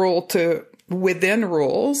external rule to within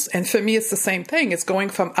rules. And for me, it's the same thing. It's going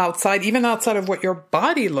from outside, even outside of what your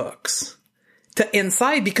body looks, to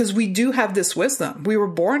inside, because we do have this wisdom. We were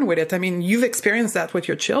born with it. I mean, you've experienced that with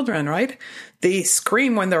your children, right? They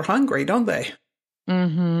scream when they're hungry, don't they?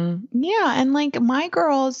 Mm-hmm. Yeah. And like my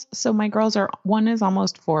girls are, one is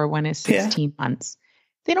almost 4, one is 16 months.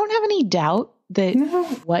 They don't have any doubt that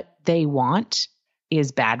what they want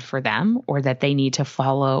is bad for them or that they need to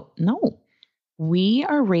follow. No, we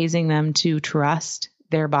are raising them to trust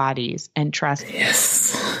their bodies and trust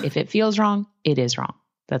if it feels wrong, it is wrong.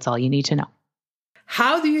 That's all you need to know.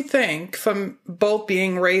 How do you think, from both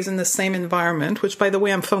being raised in the same environment, which, by the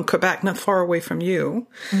way, I'm from Quebec, not far away from you.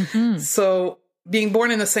 Mm-hmm. So being born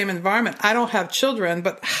in the same environment, I don't have children,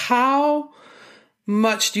 but how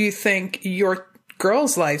much do you think your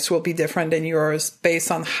girls' lives will be different than yours based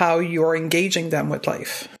on how you're engaging them with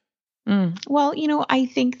life? Well, I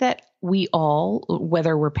think that we all,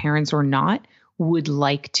 whether we're parents or not, would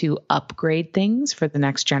like to upgrade things for the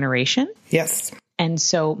next generation. Yes. And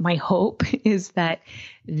so my hope is that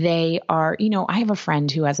they are, I have a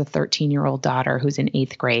friend who has a 13-year-old daughter who's in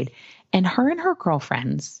 8th grade, and her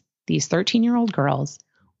girlfriends, these 13-year-old girls,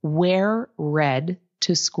 wear red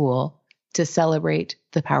to school to celebrate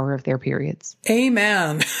the power of their periods.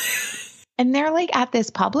 Amen. And they're like at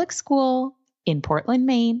this public school in Portland,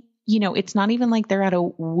 Maine. It's not even like they're at a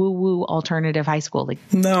woo-woo alternative high school. Like,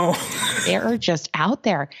 no, they're just out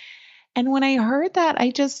there. And when I heard that,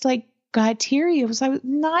 I just got teary. I was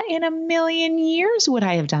not in a million years would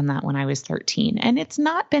I have done that when I was 13. And it's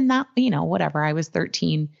not been that, whatever. I was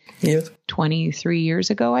 13, 23 years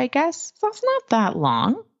ago, I guess. So it's not that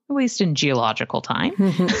long, at least in geological time.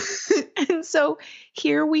 Mm-hmm. And so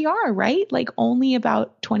here we are, right? Like only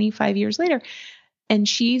about 25 years later. And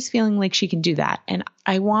she's feeling like she can do that. And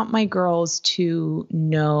I want my girls to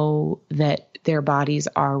know that their bodies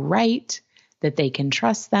are right, that they can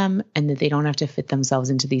trust them, and that they don't have to fit themselves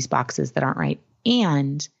into these boxes that aren't right.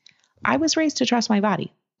 And I was raised to trust my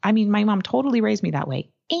body. I mean, my mom totally raised me that way.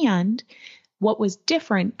 And what was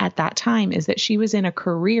different at that time is that she was in a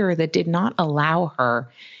career that did not allow her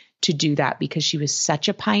to do that because she was such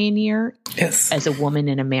a pioneer as a woman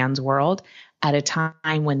in a man's world at a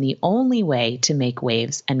time when the only way to make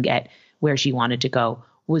waves and get where she wanted to go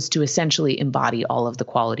was to essentially embody all of the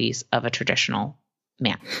qualities of a traditional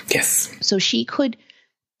man. Yes. So she could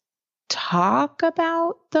talk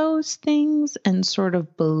about those things and sort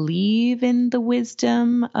of believe in the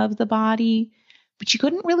wisdom of the body, but she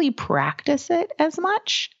couldn't really practice it as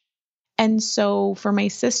much. And so for my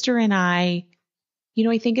sister and I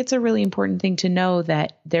think it's a really important thing to know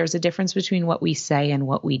that there's a difference between what we say and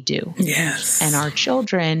what we do. Yes. And our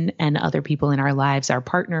children and other people in our lives, our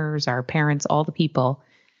partners, our parents, all the people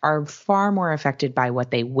are far more affected by what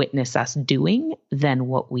they witness us doing than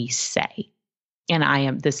what we say.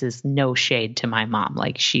 And this is no shade to my mom.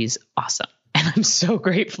 Like, she's awesome. And I'm so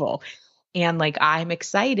grateful. And I'm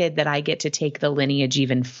excited that I get to take the lineage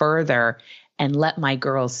even further and let my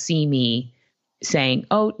girls see me saying,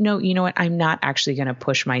 oh, no, you know what? I'm not actually going to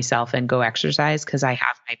push myself and go exercise because I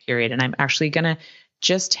have my period. And I'm actually going to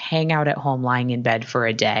just hang out at home lying in bed for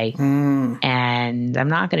a day. And I'm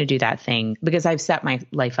not going to do that thing because I've set my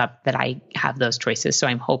life up that I have those choices. So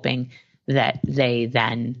I'm hoping that they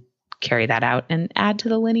then carry that out and add to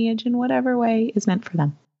the lineage in whatever way is meant for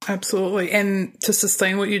them. Absolutely. And to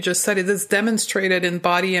sustain what you just said, it is demonstrated in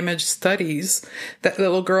body image studies that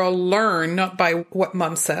little girl learn not by what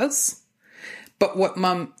mom says, but what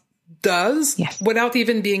mom does without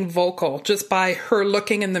even being vocal. Just by her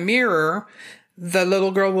looking in the mirror, the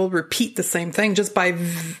little girl will repeat the same thing just by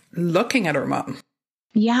looking at her mom.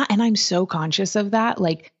 Yeah. And I'm so conscious of that.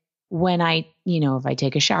 Like when I, if I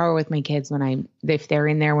take a shower with my kids, if they're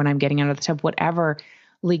in there when I'm getting out of the tub, whatever,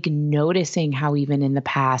 like noticing how even in the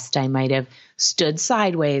past I might have stood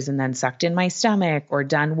sideways and then sucked in my stomach or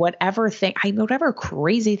done whatever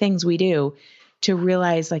crazy things we do, to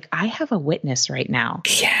realize like I have a witness right now.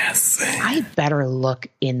 Yes. I better look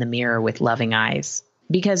in the mirror with loving eyes,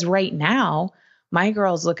 because right now my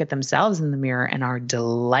girls look at themselves in the mirror and are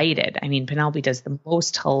delighted. I mean, Penelope does the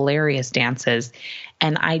most hilarious dances,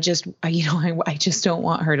 and I just don't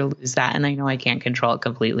want her to lose that. And I know I can't control it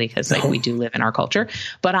completely because we do live in our culture,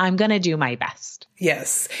 but I'm going to do my best.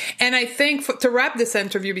 Yes. And I think to wrap this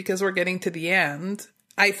interview, because we're getting to the end,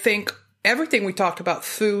 I think everything we talked about,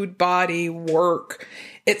 food, body, work,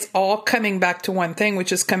 it's all coming back to one thing,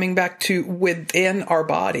 which is coming back to within our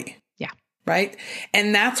body. Yeah. Right.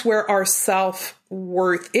 And that's where our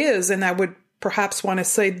self-worth is. And I would perhaps want to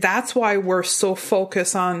say that's why we're so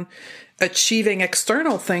focused on achieving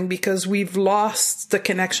external thing, because we've lost the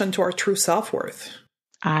connection to our true self-worth.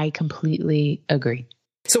 I completely agree.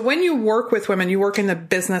 So when you work with women, you work in a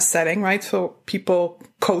business setting, right? So people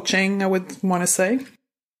coaching, I would want to say.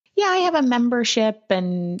 Yeah, I have a membership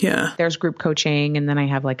and there's group coaching, and then I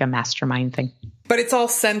have like a mastermind thing. But it's all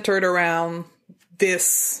centered around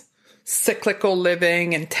this cyclical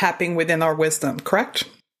living and tapping within our wisdom, correct?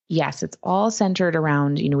 Yes, it's all centered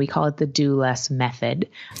around, we call it the do less method,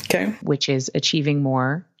 which is achieving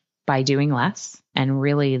more by doing less. And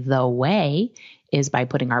really the way is by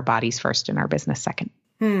putting our bodies first and our business second.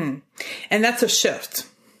 And that's a shift.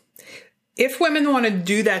 If women want to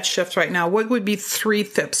do that shift right now, what would be 3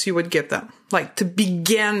 tips you would give them, like to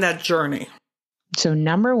begin that journey? So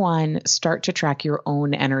number 1, start to track your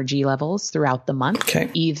own energy levels throughout the month,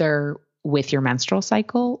 either with your menstrual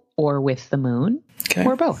cycle or with the moon,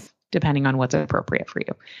 or both, depending on what's appropriate for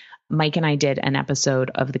you. Mike and I did an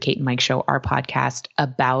episode of the Kate and Mike Show, our podcast,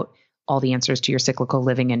 about all the answers to your cyclical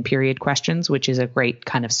living and period questions, which is a great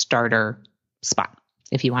kind of starter spot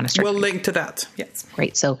if you want to start. We'll link to that. Yes.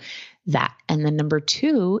 Great. So that. And then number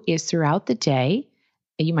 2 is throughout the day,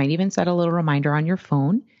 you might even set a little reminder on your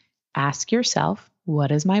phone. Ask yourself, what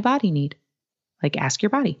does my body need? Like ask your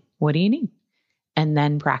body, what do you need? And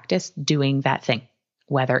then practice doing that thing,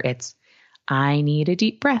 whether it's, I need a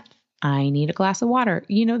deep breath. I need a glass of water.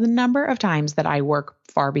 The number of times that I work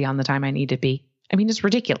far beyond the time I need to be. I mean, it's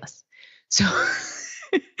ridiculous. So,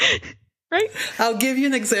 right? I'll give you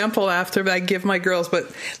an example after I give my girls, but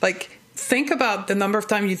think about the number of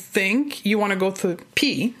times you think you want to go to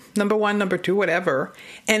pee, number 1, number 2, whatever,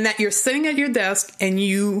 and that you're sitting at your desk and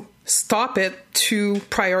you stop it to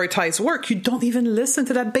prioritize work. You don't even listen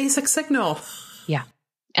to that basic signal. Yeah.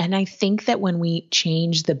 And I think that when we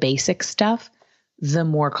change the basic stuff, the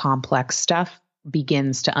more complex stuff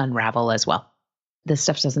begins to unravel as well. This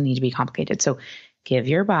stuff doesn't need to be complicated. So give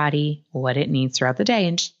your body what it needs throughout the day.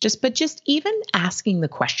 And just even asking the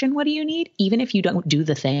question, what do you need? Even if you don't do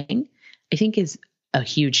the thing, I think is a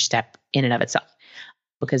huge step in and of itself,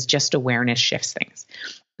 because just awareness shifts things.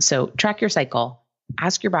 So track your cycle,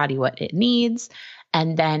 ask your body what it needs.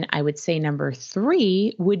 And then I would say number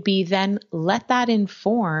 3 would be then let that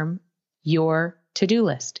inform your to-do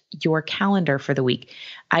list, your calendar for the week.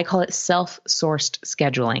 I call it self-sourced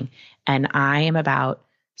scheduling. And I am about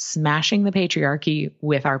smashing the patriarchy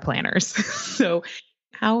with our planners. So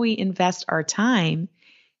how we invest our time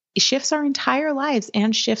shifts our entire lives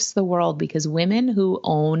and shifts the world, because women who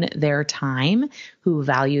own their time, who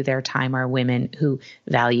value their time, are women who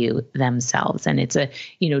value themselves. And it's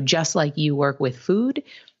just like you work with food,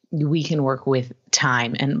 we can work with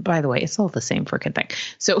time. And by the way, it's all the same freaking thing.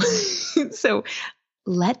 So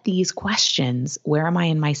let these questions, where am I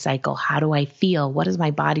in my cycle? How do I feel? What does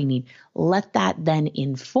my body need? Let that then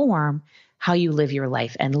inform how you live your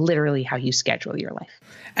life and literally how you schedule your life.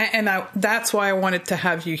 And that's why I wanted to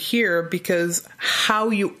have you here, because how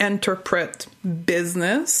you interpret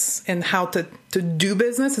business and how to do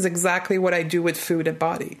business is exactly what I do with food and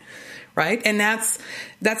body. Right. And that's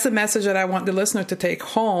the message that I want the listener to take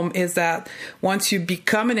home, is that once you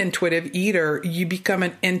become an intuitive eater, you become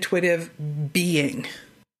an intuitive being.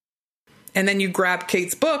 And then you grab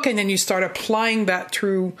Kate's book and then you start applying that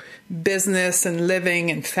through business and living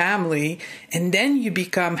and family. And then you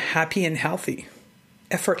become happy and healthy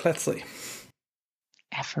effortlessly.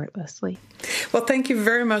 Effortlessly. Well, thank you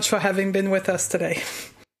very much for having been with us today.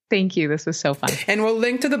 Thank you. This was so fun. And we'll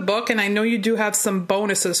link to the book. And I know you do have some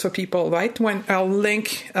bonuses for people, right? When I'll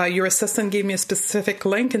link, your assistant gave me a specific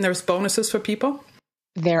link and there's bonuses for people.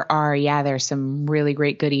 There's some really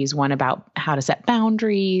great goodies. One about how to set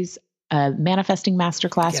boundaries, a manifesting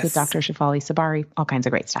masterclass with Dr. Shefali Tsabary, all kinds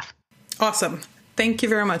of great stuff. Awesome. Thank you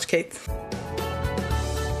very much, Kate.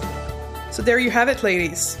 So there you have it,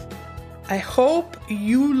 ladies. I hope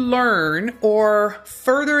you learn or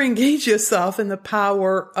further engage yourself in the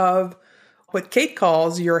power of what Kate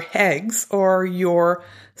calls your HEGS or your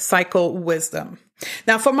cycle wisdom.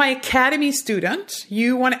 Now, for my Academy student,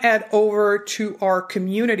 you want to head over to our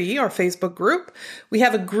community, our Facebook group. We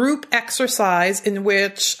have a group exercise in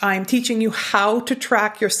which I'm teaching you how to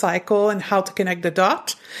track your cycle and how to connect the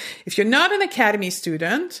dots. If you're not an Academy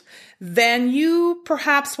student, then you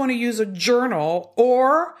perhaps want to use a journal,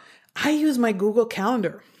 or I use my Google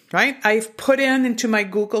Calendar, right? I've put into my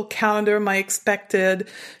Google Calendar my expected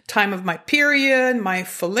time of my period, my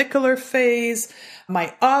follicular phase,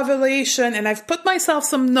 my ovulation, and I've put myself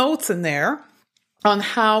some notes in there on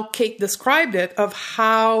how Kate described it, of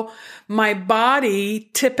how my body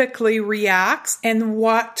typically reacts and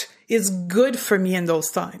what is good for me in those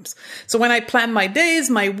times. So when I plan my days,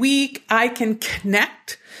 my week, I can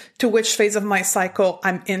connect to which phase of my cycle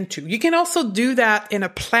I'm into. You can also do that in a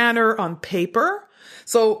planner on paper.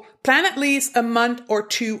 So plan at least a month or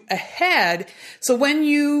two ahead. So when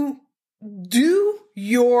you do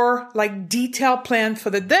your detailed plan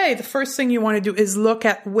for the day, the first thing you want to do is look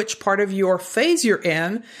at which part of your phase you're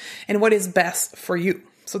in and what is best for you.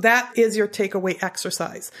 So that is your takeaway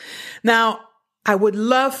exercise. Now, I would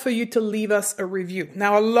love for you to leave us a review.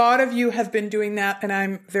 Now, a lot of you have been doing that, and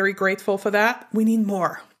I'm very grateful for that. We need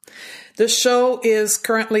more. The show is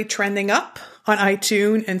currently trending up on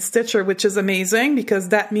iTunes and Stitcher, which is amazing because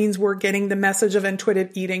that means we're getting the message of intuitive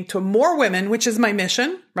eating to more women, which is my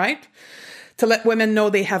mission, right? To let women know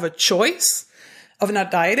they have a choice of not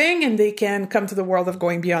dieting and they can come to the world of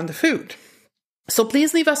going beyond the food. So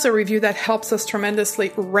please leave us a review. That helps us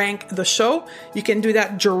tremendously rank the show. You can do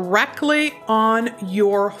that directly on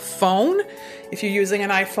your phone if you're using an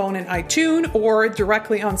iPhone in iTunes, or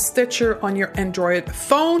directly on Stitcher on your Android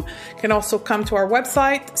phone. You can also come to our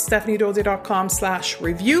website,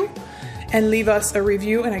 stephaniedodier.com/review, and leave us a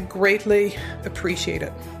review, and I greatly appreciate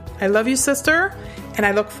it. I love you, sister, and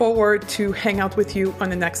I look forward to hang out with you on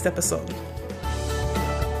the next episode.